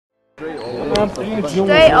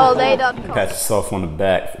DreAllDay.com. Pat yourself on the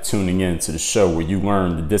back for tuning in to the show where you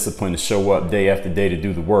learn the discipline to show up day after day to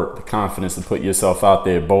do the work, the confidence to put yourself out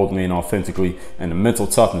there boldly and authentically, and the mental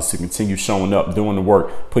toughness to continue showing up, doing the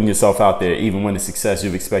work, putting yourself out there even when the success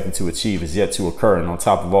you've expected to achieve is yet to occur. And on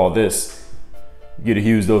top of all this, you get a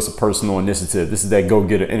huge dose of personal initiative. This is that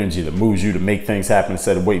go-getter energy that moves you to make things happen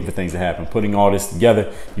instead of waiting for things to happen. Putting all this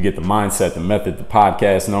together, you get the mindset, the method, the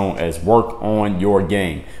podcast known as Work on Your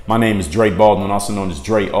Game. My name is Dre Baldwin, also known as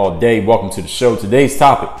Dre All Day. Welcome to the show. Today's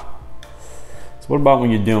topic is what about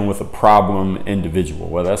when you're dealing with a problem individual,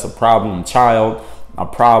 whether that's a problem child, a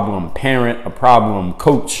problem parent, a problem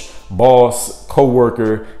coach, boss,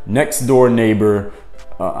 co-worker, next door neighbor,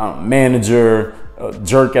 manager,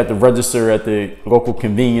 jerk at the register at the local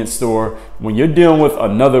convenience store. When you're dealing with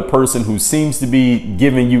another person who seems to be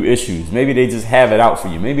giving you issues, maybe they just have it out for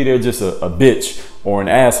you, maybe they're just a bitch or an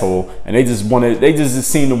asshole, and they just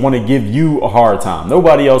seem to want to give you a hard time,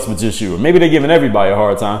 nobody else but just you. Or maybe they're giving everybody a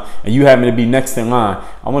hard time and you happen to be next in line.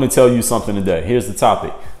 I want to tell you something today. Here's the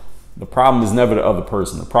topic. The problem is never the other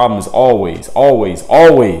person. The problem is always the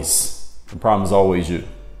problem is always you.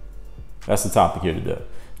 That's the topic here today.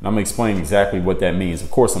 And I'm going to explain exactly what that means. Of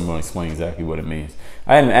course, I'm going to explain exactly what it means.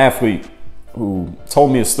 I had an athlete who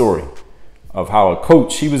told me a story of how a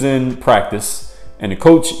coach, he was in practice, and the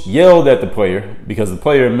coach yelled at the player because the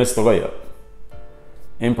player missed the layup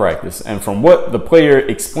in practice. And from what the player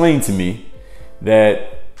explained to me,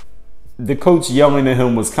 that the coach yelling at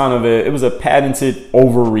him was it was a patented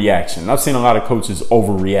overreaction. I've seen a lot of coaches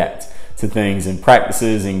overreact to things in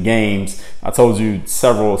practices and games. I told you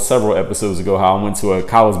several episodes ago how I went to a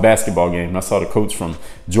college basketball game and I saw the coach from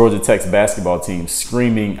Georgia Tech's basketball team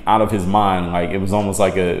screaming out of his mind. Like it was almost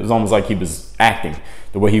like he was acting,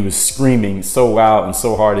 the way he was screaming so loud and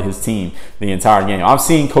so hard at his team the entire game. I've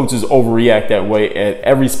seen coaches overreact that way at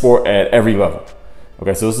every sport, at every level.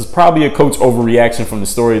 Okay, so this is probably a coach overreaction from the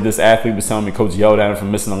story this athlete was telling me. Coach yelled at him for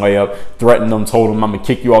missing a layup, threatened him, told him, I'm going to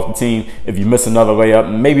kick you off the team if you miss another layup.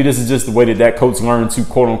 And maybe this is just the way that coach learned to,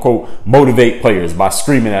 quote unquote, motivate players by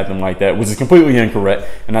screaming at them like that, which is completely incorrect.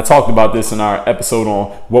 And I talked about this in our episode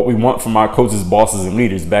on what we want from our coaches, bosses, and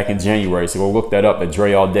leaders back in January. So go look that up at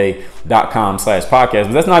DreAllDay.com/podcast.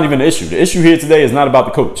 But that's not even the issue. The issue here today is not about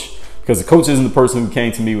the coach, because the coach isn't the person who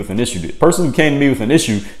came to me with an issue. The person who came to me with an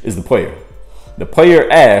issue is the player. The player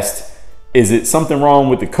asked, is it something wrong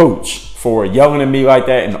with the coach for yelling at me like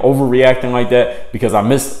that and overreacting like that because I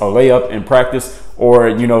missed a layup in practice? Or,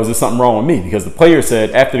 is there something wrong with me? Because the player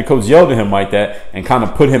said after the coach yelled at him like that and kind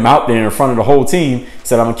of put him out there in front of the whole team,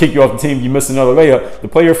 said, I'm going to kick you off the team if you miss another layup. The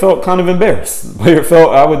player felt kind of embarrassed. The player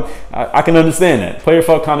felt, I can understand that. The player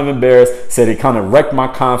felt kind of embarrassed, said it kind of wrecked my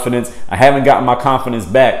confidence. I haven't gotten my confidence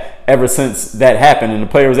back ever since that happened. And the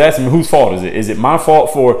player was asking me, whose fault is it? Is it my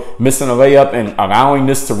fault for missing a layup and allowing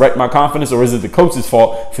this to wreck my confidence? Or is it the coach's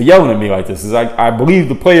fault for yelling at me like this? Because I believe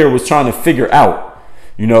the player was trying to figure out,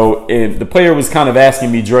 if the player was kind of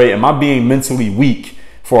asking me, Dre, am I being mentally weak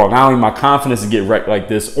for allowing my confidence to get wrecked like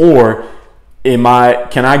this? Or can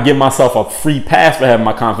I give myself a free pass for having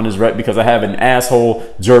my confidence wrecked because I have an asshole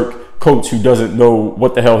jerk coach who doesn't know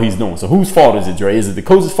what the hell he's doing? So whose fault is it, Dre? Is it the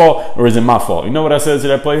coach's fault or is it my fault? You know what I said to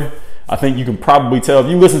that player? I think you can probably tell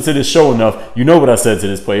if you listen to this show enough, you know what I said to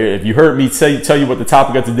this player. If you heard me tell you what the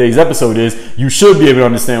topic of today's episode is, you should be able to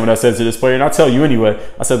understand what I said to this player. And I'll tell you anyway.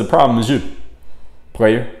 I said the problem is you,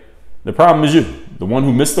 player. The problem is you. The one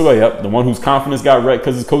who missed the layup, the one whose confidence got wrecked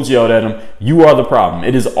because his coach yelled at him. You are the problem.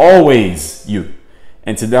 It is always you.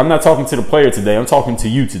 And today, I'm not talking to the player today. I'm talking to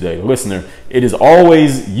you today, the listener. It is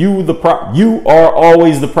always you. You are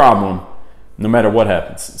always the problem, no matter what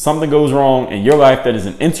happens. Something goes wrong in your life that is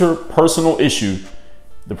an interpersonal issue.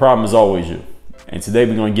 The problem is always you. And today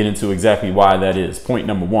we're going to get into exactly why that is. Point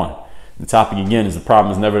number one. The topic again is the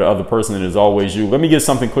problem is never the other person. It is always you. Let me get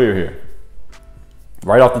something clear here.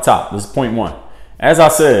 Right off the top, this is point one. As I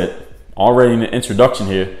said already in the introduction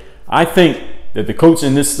here, I think that the coach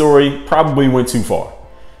in this story probably went too far.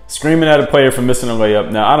 Screaming at a player for missing a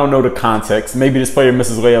layup. Now, I don't know the context. Maybe this player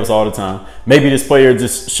misses layups all the time. Maybe this player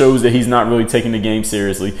just shows that he's not really taking the game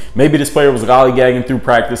seriously. Maybe this player was lollygagging through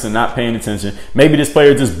practice and not paying attention. Maybe this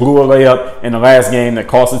player just blew a layup in the last game that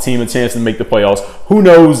cost the team a chance to make the playoffs. Who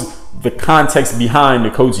knows the context behind the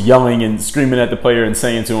coach yelling and screaming at the player and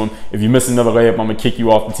saying to him, if you miss another layup, I'm going to kick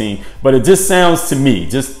you off the team. But it just sounds to me,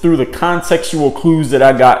 just through the contextual clues that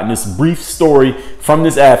I got in this brief story from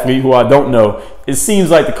this athlete who I don't know, it seems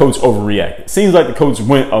like the coach overreacted. It seems like the coach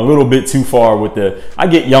went a little bit too far with I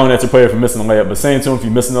get yelling at your player for missing a layup, but saying to him, if you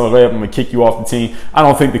miss another layup, I'm going to kick you off the team. I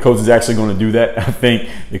don't think the coach is actually going to do that. I think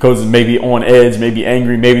the coach is maybe on edge, maybe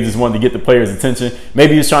angry, maybe just wanted to get the player's attention.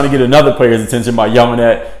 Maybe he's trying to get another player's attention by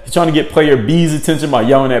he's trying to get player B's attention by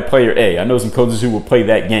yelling at player A. I know some coaches who will play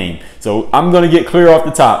that game. So I'm going to get clear off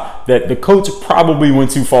the top that the coach probably went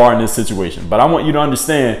too far in this situation. But I want you to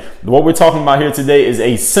understand what we're talking about here today is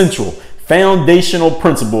a central, foundational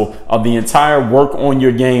principle of the entire work on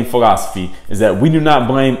your game philosophy is that we do not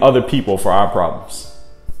blame other people for our problems.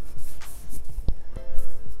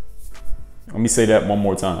 Let me say that one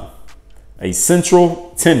more time. A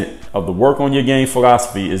central tenet of the work on your game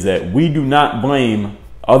philosophy is that we do not blame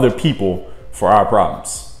other people for our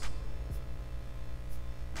problems.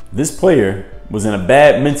 This player was in a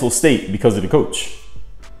bad mental state because of the coach.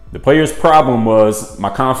 The player's problem was my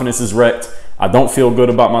confidence is wrecked. I don't feel good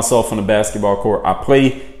about myself on the basketball court. I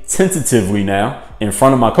play tentatively now in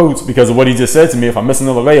front of my coach because of what he just said to me. If I miss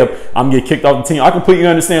another layup, I'm going to get kicked off the team. I completely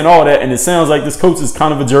understand all that. And it sounds like this coach is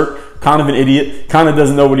kind of a jerk, kind of an idiot, kind of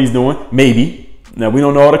doesn't know what he's doing. Maybe. Now, we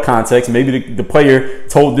don't know all the context. Maybe the player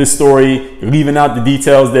told this story, leaving out the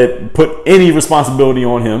details that put any responsibility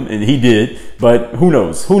on him, and he did. But who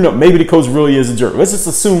knows? Who knows? Maybe the coach really is a jerk. Let's just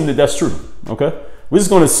assume that that's true, okay? We're just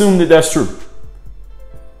going to assume that that's true.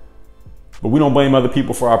 But we don't blame other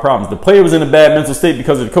people for our problems. The player was in a bad mental state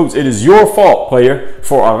because of the coach. It is your fault, player,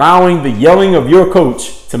 for allowing the yelling of your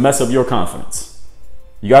coach to mess up your confidence.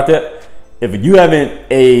 You got that? If you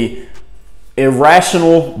haven't a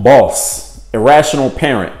irrational boss, irrational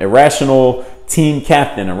parent, irrational team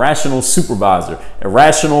captain, irrational supervisor,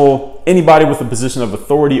 irrational anybody with a position of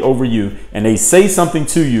authority over you, and they say something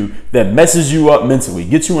to you that messes you up mentally,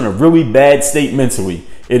 gets you in a really bad state mentally,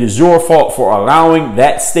 it is your fault for allowing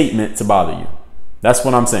that statement to bother you. That's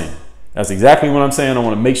what I'm saying. That's exactly what I'm saying. I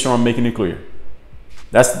want to make sure I'm making it clear.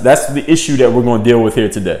 That's the issue that we're going to deal with here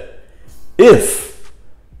today. If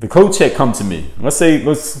the coach had come to me, let's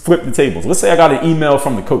flip the tables. Let's say I got an email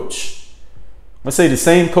from the coach. Let's say the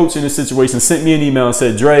same coach in this situation sent me an email and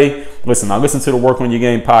said, Dre, listen, I listened to the Work on Your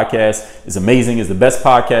Game podcast. It's amazing. It's the best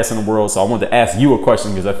podcast in the world. So I wanted to ask you a question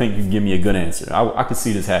because I think you can give me a good answer. I could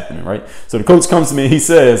see this happening, right? So the coach comes to me and he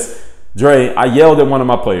says, Dre, I yelled at one of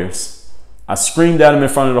my players. I screamed at him in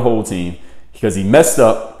front of the whole team because he messed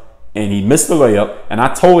up and he missed the layup. And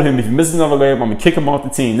I told him, if he misses another layup, I'm going to kick him off the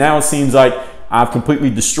team. Now it seems like I've completely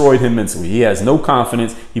destroyed him mentally. He has no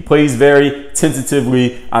confidence. He plays very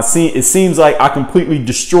tentatively. It seems like I completely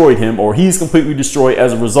destroyed him, or he's completely destroyed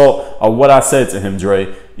as a result of what I said to him, Dre.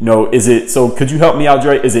 You know, so could you help me out,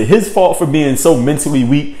 Dre? Is it his fault for being so mentally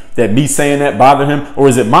weak that me saying that bothered him? Or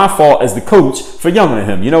is it my fault as the coach for yelling at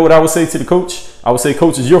him? You know what I would say to the coach? I would say,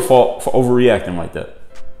 coach, it's your fault for overreacting like that.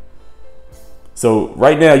 So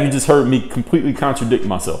right now, you just heard me completely contradict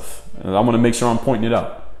myself. And I want to make sure I'm pointing it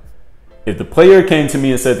out. If the player came to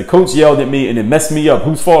me and said, the coach yelled at me and it messed me up,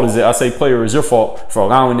 whose fault is it? I say, player, it's your fault for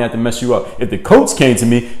allowing that to mess you up. If the coach came to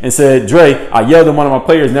me and said, Dre, I yelled at one of my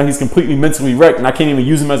players, now he's completely mentally wrecked and I can't even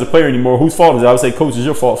use him as a player anymore, whose fault is it? I would say, coach, it's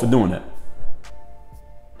your fault for doing that.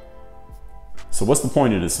 So what's the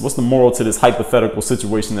point of this? What's the moral to this hypothetical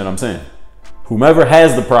situation that I'm saying? Whomever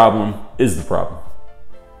has the problem is the problem.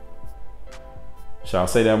 Shall I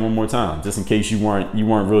say that one more time, just in case you weren't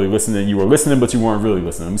really listening? You were listening, but you weren't really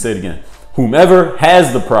listening. Let me say it again. Whomever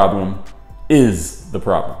has the problem is the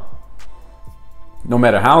problem. No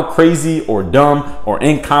matter how crazy or dumb or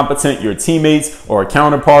incompetent your teammates or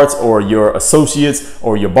counterparts or your associates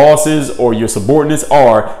or your bosses or your subordinates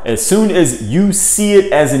are, as soon as you see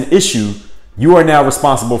it as an issue, you are now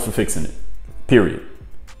responsible for fixing it, period.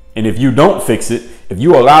 And if you don't fix it, if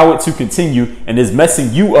you allow it to continue and is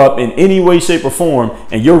messing you up in any way, shape, or form,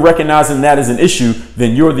 and you're recognizing that as an issue,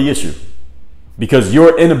 then you're the issue. Because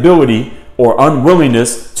your inability or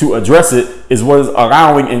unwillingness to address it is what is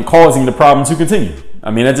allowing and causing the problem to continue.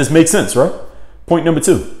 I mean, that just makes sense, right? Point number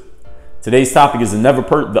 2. Today's topic is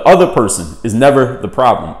the other person is never the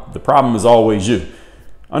problem. The problem is always you.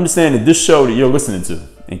 Understand that this show that you're listening to,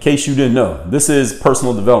 in case you didn't know, this is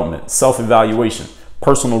personal development, self-evaluation,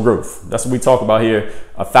 personal growth. That's what we talk about here,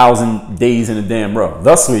 1,000 days in a damn row.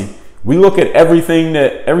 Thusly, we look at everything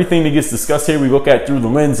that gets discussed here, we look at through the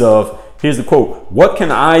lens of, here's the quote, what can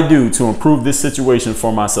I do to improve this situation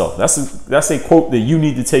for myself? That's a quote that you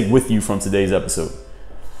need to take with you from today's episode.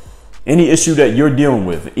 Any issue that you're dealing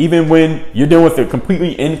with, even when you're dealing with a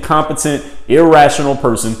completely incompetent, irrational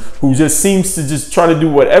person who just seems to just try to do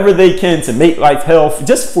whatever they can to make life hell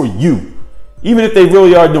just for you. Even if they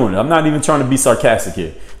really are doing it. I'm not even trying to be sarcastic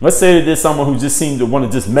here. Let's say that there's someone who just seemed to want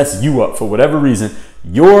to just mess you up for whatever reason.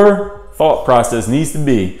 Your thought process needs to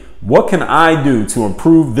be, what can I do to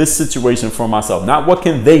improve this situation for myself? Not what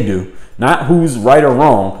can they do, not who's right or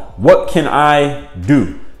wrong. What can I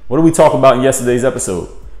do? What did we talk about in yesterday's episode?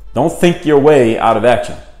 Don't think your way out of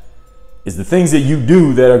action. It's the things that you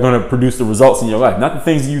do that are going to produce the results in your life, not the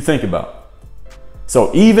things that you think about.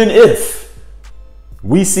 So even if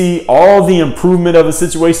we see all the improvement of a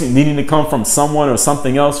situation needing to come from someone or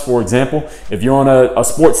something else, for example, if you're on a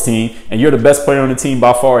sports team and you're the best player on the team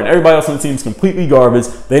by far and everybody else on the team is completely garbage,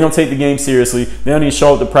 they don't take the game seriously, they don't even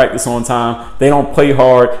show up to practice on time, they don't play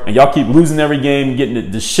hard, and y'all keep losing every game and getting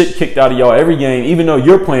the shit kicked out of y'all every game, even though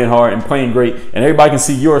you're playing hard and playing great and everybody can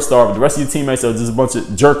see you're a star, but the rest of your teammates are just a bunch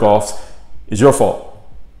of jerk-offs, it's your fault.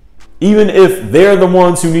 Even if they're the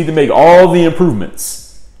ones who need to make all the improvements,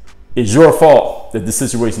 it's your fault that the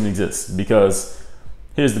situation exists, because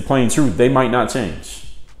here's the plain truth. They might not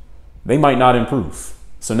change. They might not improve.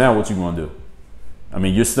 So now what you going to do? I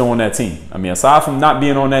mean, you're still on that team. I mean, aside from not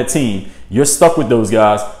being on that team, you're stuck with those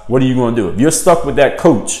guys. What are you going to do? If you're stuck with that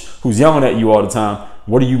coach who's yelling at you all the time,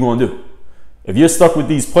 what are you going to do? If you're stuck with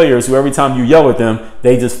these players who every time you yell at them,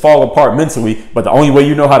 they just fall apart mentally, but the only way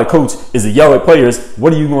you know how to coach is to yell at players,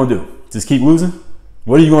 what are you going to do? Just keep losing?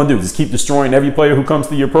 What are you going to do? Just keep destroying every player who comes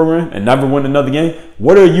to your program and never win another game?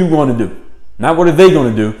 What are you going to do? Not what are they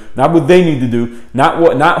going to do? Not what they need to do?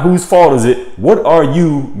 Not whose fault is it? What are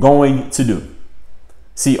you going to do?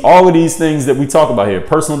 See, all of these things that we talk about here,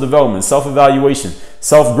 personal development, self-evaluation,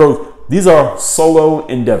 self-growth, these are solo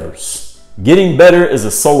endeavors. Getting better is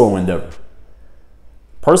a solo endeavor.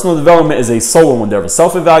 Personal development is a solo endeavor.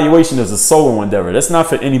 Self-evaluation is a solo endeavor. That's not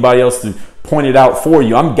for anybody else to point it out for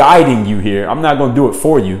you. I'm guiding you here. I'm not going to do it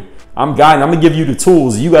for you. I'm guiding. I'm going to give you the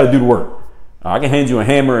tools. You got to do the work. I can hand you a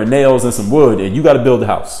hammer and nails and some wood, and you got to build the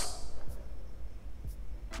house.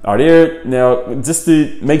 Are there, now, just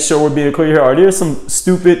to make sure we're being clear here, are there some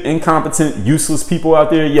stupid, incompetent, useless people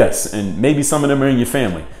out there? Yes. And maybe some of them are in your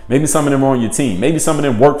family. Maybe some of them are on your team. Maybe some of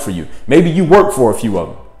them work for you. Maybe you work for a few of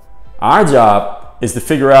them. Our job is to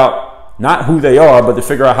figure out not who they are, but to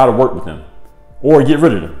figure out how to work with them or get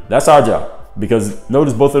rid of them. That's our job. Because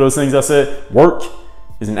notice both of those things I said, work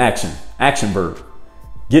is an action verb.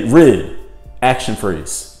 Get rid, action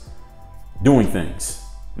phrase. Doing things,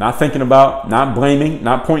 not thinking about, not blaming,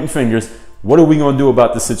 not pointing fingers. What are we going to do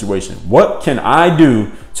about this situation? What can I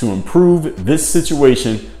do to improve this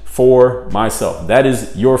situation for myself? That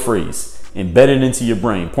is your phrase, embedded into your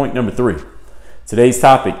brain. Point number 3. Today's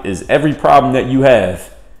topic is every problem that you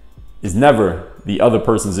have is never the other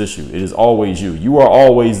person's issue. It is always you. You are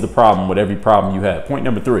always the problem with every problem you have. Point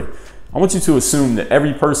number 3. I want you to assume that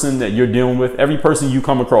every person that you're dealing with, every person you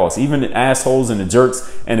come across, even the assholes and the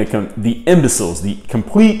jerks and the imbeciles, the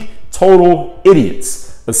complete, total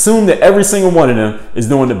idiots, assume that every single one of them is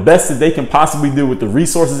doing the best that they can possibly do with the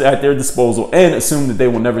resources at their disposal, and assume that they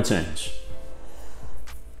will never change.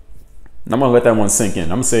 And I'm going to let that one sink in. I'm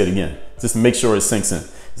going to say it again, just to make sure it sinks in.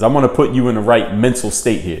 Because I want to put you in the right mental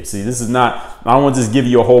state here. See, this is not, I don't want to just give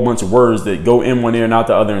you a whole bunch of words that go in one ear and out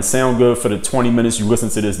the other and sound good for the 20 minutes you listen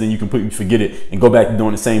to this, then you completely forget it and go back to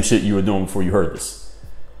doing the same shit you were doing before you heard this.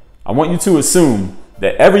 I want you to assume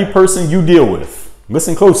that every person you deal with,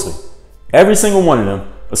 listen closely, every single one of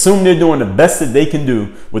them, assume they're doing the best that they can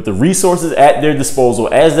do with the resources at their disposal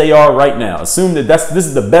as they are right now. Assume that this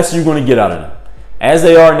is the best you're going to get out of them. As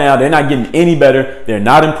they are now, they're not getting any better. They're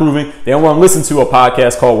not improving. They don't want to listen to a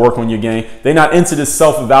podcast called Work on Your Game. They're not into this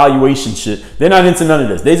self-evaluation shit. They're not into none of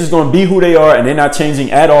this. They're just going to be who they are, and they're not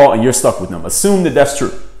changing at all, and you're stuck with them. Assume that that's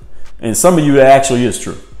true. And some of you, that actually is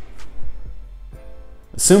true.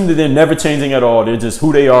 Assume that they're never changing at all. They're just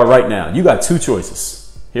who they are right now. You got 2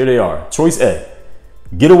 choices. Here they are. Choice A,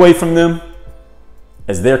 get away from them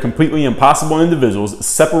as they're completely impossible individuals.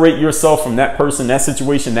 Separate yourself from that person, that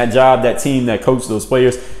situation, that job, that team, that coach, those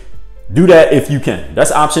players. Do that if you can.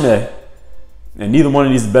 That's option A. And neither one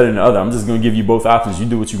of these is better than the other. I'm just going to give you both options. You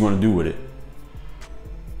do what you're going to do with it.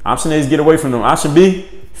 Option A is get away from them. Option B,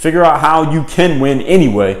 figure out how you can win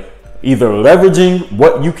anyway. Either leveraging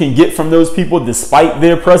what you can get from those people despite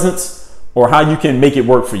their presence, or how you can make it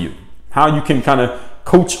work for you. How you can kind of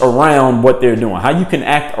coach around what they're doing, how you can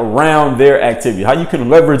act around their activity, how you can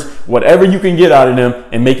leverage whatever you can get out of them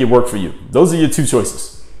and make it work for you. Those are your 2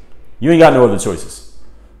 choices. You ain't got no other choices.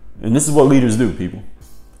 And this is what leaders do, people.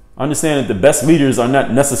 Understand that the best leaders are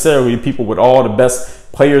not necessarily people with all the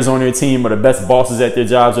best players on their team or the best bosses at their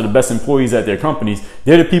jobs or the best employees at their companies.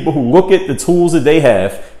 They're the people who look at the tools that they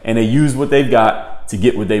have and they use what they've got to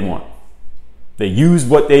get what they want. They use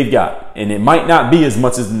what they've got, and it might not be as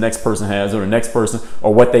much as the next person has, or the next person,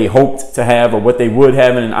 or what they hoped to have, or what they would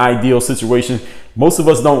have in an ideal situation. Most of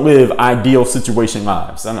us don't live ideal situation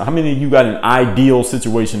lives. I don't know how many of you got an ideal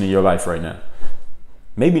situation in your life right now.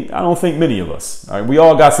 Maybe, I don't think many of us. All right, we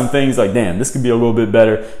all got some things like, damn, this could be a little bit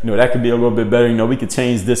better. You know, that could be a little bit better. You know, we could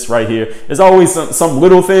change this right here. There's always some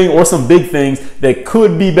little thing or some big things that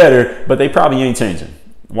could be better, but they probably ain't changing.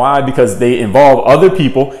 Why? Because they involve other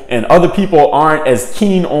people, and other people aren't as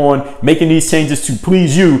keen on making these changes to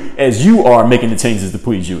please you as you are making the changes to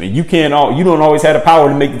please you. And you don't always have the power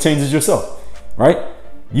to make the changes yourself, right?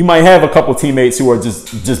 You might have a couple teammates who are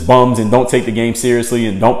just bums and don't take the game seriously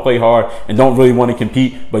and don't play hard and don't really want to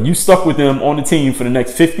compete, but you stuck with them on the team for the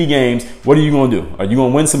next 50 games. What are you going to do? Are you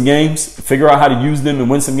going to win some games, figure out how to use them and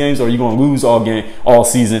win some games, or are you going to lose all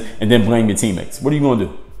season and then blame your teammates? What are you going to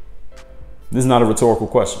do? This is not a rhetorical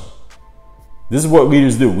question. This is what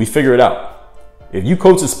leaders do. We figure it out. If you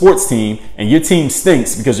coach a sports team and your team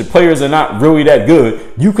stinks because your players are not really that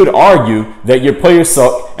good, you could argue that your players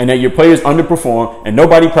suck and that your players underperform and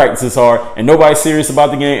nobody practices hard and nobody's serious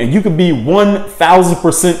about the game, and you could be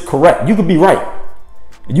 1,000% correct. You could be right.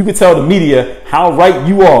 And you could tell the media how right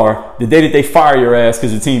you are the day that they fire your ass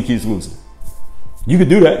because your team keeps losing. You could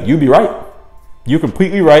do that. You'd be right. You're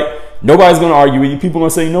completely right. Nobody's going to argue with you. People are going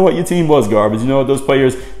to say, you know what, your team was garbage. You know what, those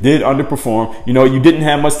players did underperform. You know, you didn't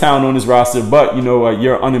have much talent on this roster, but, you know,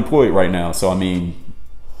 you're unemployed right now. So, I mean,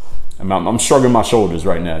 I'm shrugging my shoulders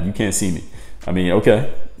right now. You can't see me. I mean,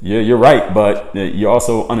 okay, you're right, but you're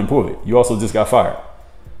also unemployed. You also just got fired.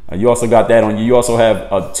 You also got that on you. You also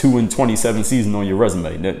have a 2-27 season on your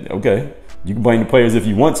resume. Okay, you can blame the players if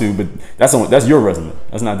you want to, but that's your resume.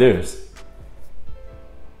 That's not theirs.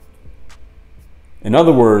 In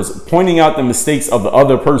other words, pointing out the mistakes of the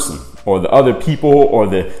other person or the other people or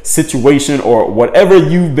the situation or whatever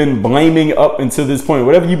you've been blaming up until this point,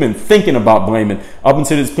 whatever you've been thinking about blaming up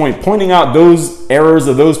until this point, pointing out those errors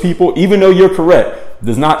of those people, even though you're correct,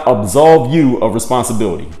 does not absolve you of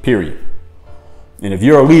responsibility, period. And if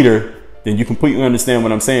you're a leader, then you completely understand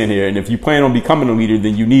what I'm saying here. And if you plan on becoming a leader,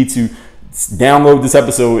 then you need to download this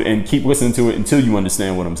episode and keep listening to it until you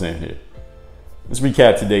understand what I'm saying here. Let's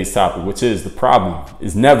recap today's topic, which is the problem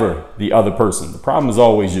is never the other person. The problem is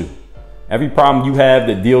always you. Every problem you have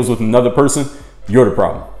that deals with another person, you're the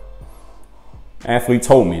problem. Athlete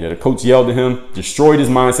told me that a coach yelled at him, destroyed his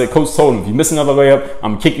mindset. Coach told him, if you miss another layup,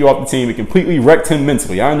 I'm gonna kick you off the team. It completely wrecked him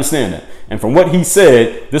mentally. I understand that. And from what he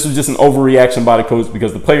said, this was just an overreaction by the coach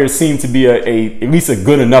because the player seemed to be at least a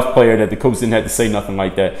good enough player that the coach didn't have to say nothing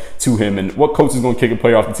like that to him. And what coach is gonna kick a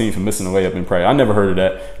player off the team for missing a layup in practice? I never heard of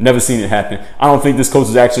that. Never seen it happen. I don't think this coach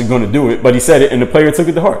is actually gonna do it, but he said it and the player took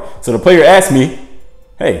it to heart. So the player asked me,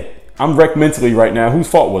 hey, I'm wrecked mentally right now. Whose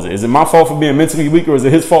fault was it? Is it my fault for being mentally weak, or is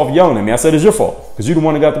it his fault for yelling at me? I said, it's your fault because you're the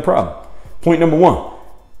one that got the problem. Point number one,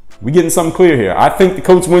 we're getting something clear here. I think the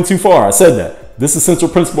coach went too far. I said that. This is central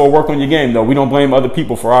principle of work on your game, though. We don't blame other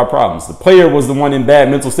people for our problems. The player was the one in bad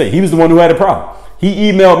mental state. He was the one who had a problem. He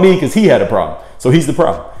emailed me because he had a problem. So he's the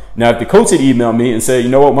problem. Now, if the coach had emailed me and said, you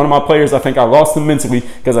know what, one of my players, I think I lost him mentally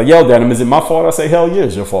because I yelled at him. Is it my fault? I say, hell yeah,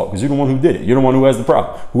 it's your fault because you're the one who did it. You're the one who has the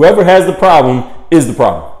problem. Whoever has the problem is the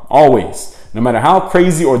problem. Always. No matter how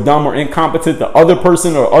crazy or dumb or incompetent the other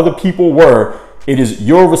person or other people were, it is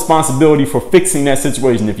your responsibility for fixing that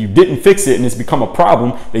situation. If you didn't fix it and it's become a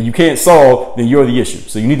problem that you can't solve, then you're the issue.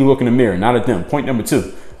 So you need to look in the mirror, not at them. Point number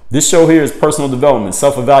two. This show here is personal development,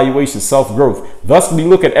 self-evaluation, self-growth. Thus, we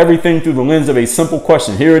look at everything through the lens of a simple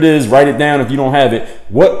question. Here it is. Write it down if you don't have it.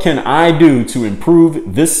 What can I do to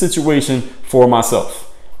improve this situation for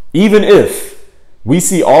myself? Even if we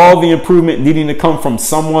see all the improvement needing to come from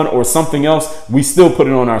someone or something else, we still put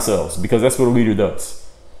it on ourselves because that's what a leader does.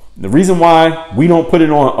 The reason why we don't put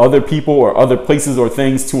it on other people or other places or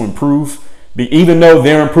things to improve, even though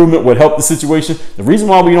their improvement would help the situation, the reason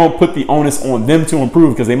why we don't put the onus on them to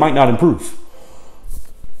improve because they might not improve.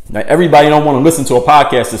 Now, everybody don't want to listen to a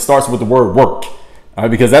podcast that starts with the word work.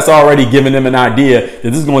 Because that's already giving them an idea that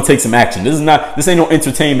this is going to take some action. This ain't no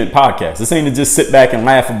entertainment podcast. This ain't to just sit back and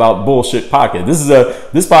laugh about bullshit podcast.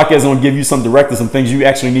 This podcast is going to give you some directives, some things you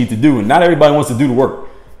actually need to do. And not everybody wants to do the work.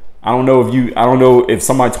 I don't know if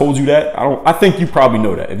somebody told you that. I think you probably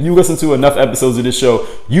know that. If you listen to enough episodes of this show,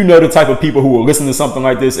 you know the type of people who will listen to something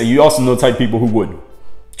like this. And you also know the type of people who wouldn't.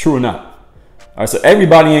 True or not? All right. So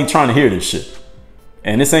everybody ain't trying to hear this shit.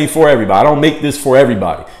 And this ain't for everybody. I don't make this for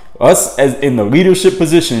everybody. Us as in the leadership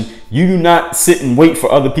position, you do not sit and wait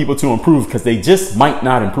for other people to improve because they just might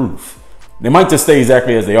not improve. They might just stay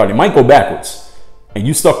exactly as they are. They might go backwards and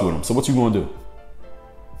you stuck with them. So what you going to do?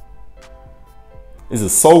 It's a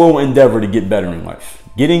solo endeavor to get better in life.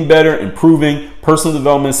 Getting better, improving, personal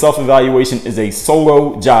development, self-evaluation is a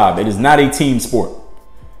solo job. It is not a team sport.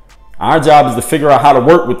 Our job is to figure out how to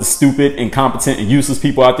work with the stupid, incompetent, and useless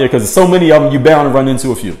people out there, because there's so many of them, you're bound to run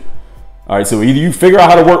into a few. All right, so either you figure out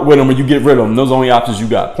how to work with them or you get rid of them. Those are the only options you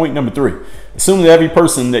got. Point number 3, assume that every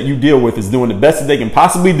person that you deal with is doing the best that they can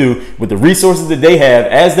possibly do with the resources that they have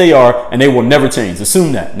as they are, and they will never change.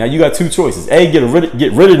 Assume that. Now you got 2 choices. A, get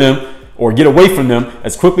rid of them or get away from them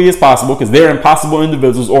as quickly as possible because they're impossible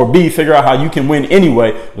individuals, or B, figure out how you can win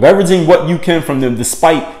anyway, leveraging what you can from them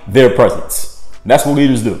despite their presence. That's what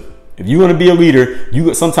leaders do. If you want to be a leader,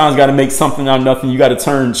 you sometimes got to make something out of nothing. You got to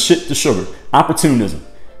turn shit to sugar. Opportunism.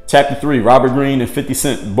 Chapter 3, Robert Greene and 50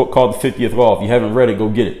 Cent, a book called The 50th Law. If you haven't read it, go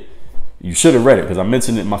get it. You should have read it because I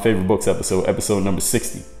mentioned it in my favorite books episode number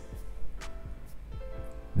 60.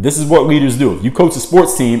 This is what leaders do. If you coach a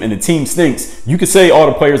sports team and the team stinks, you could say all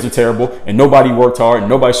the players are terrible and nobody worked hard and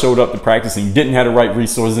nobody showed up to practice and you didn't have the right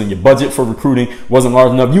resources and your budget for recruiting wasn't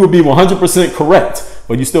large enough. You would be 100% correct,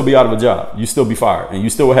 but you still be out of a job. You still be fired and you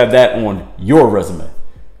still would have that on your resume.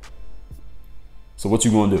 So what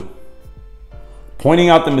you gonna do? Pointing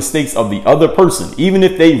out the mistakes of the other person, even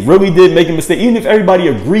if they really did make a mistake, even if everybody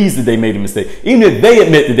agrees that they made a mistake, even if they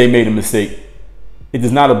admit that they made a mistake, it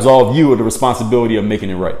does not absolve you of the responsibility of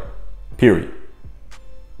making it right. Period.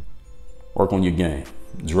 Work on your game.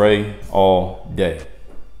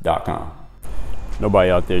 DreAllDay.com.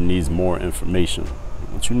 Nobody out there needs more information.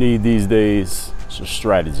 What you need these days is a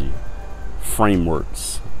strategy,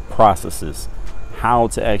 frameworks, processes, how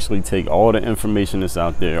to actually take all the information that's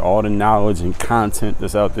out there, all the knowledge and content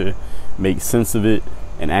that's out there, make sense of it,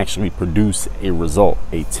 and actually produce a result,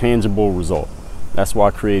 a tangible result. That's why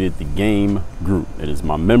I created the Game Group. It is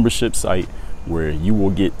my membership site where you will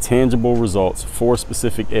get tangible results for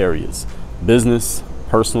specific areas: business,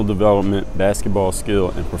 personal development, basketball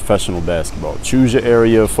skill, and professional basketball. Choose your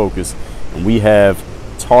area of focus, and we have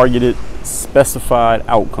targeted, specified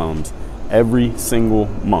outcomes every single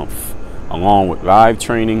month, along with live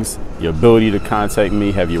trainings, the ability to contact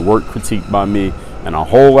me, have your work critiqued by me, and a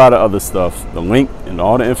whole lot of other stuff. The link and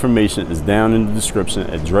all the information is down in the description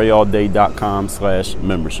at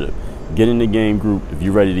DreAllDay.com/membership. Get in the Game Group if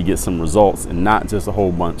you're ready to get some results and not just a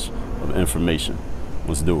whole bunch of information.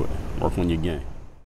 Let's do it. Work on your game.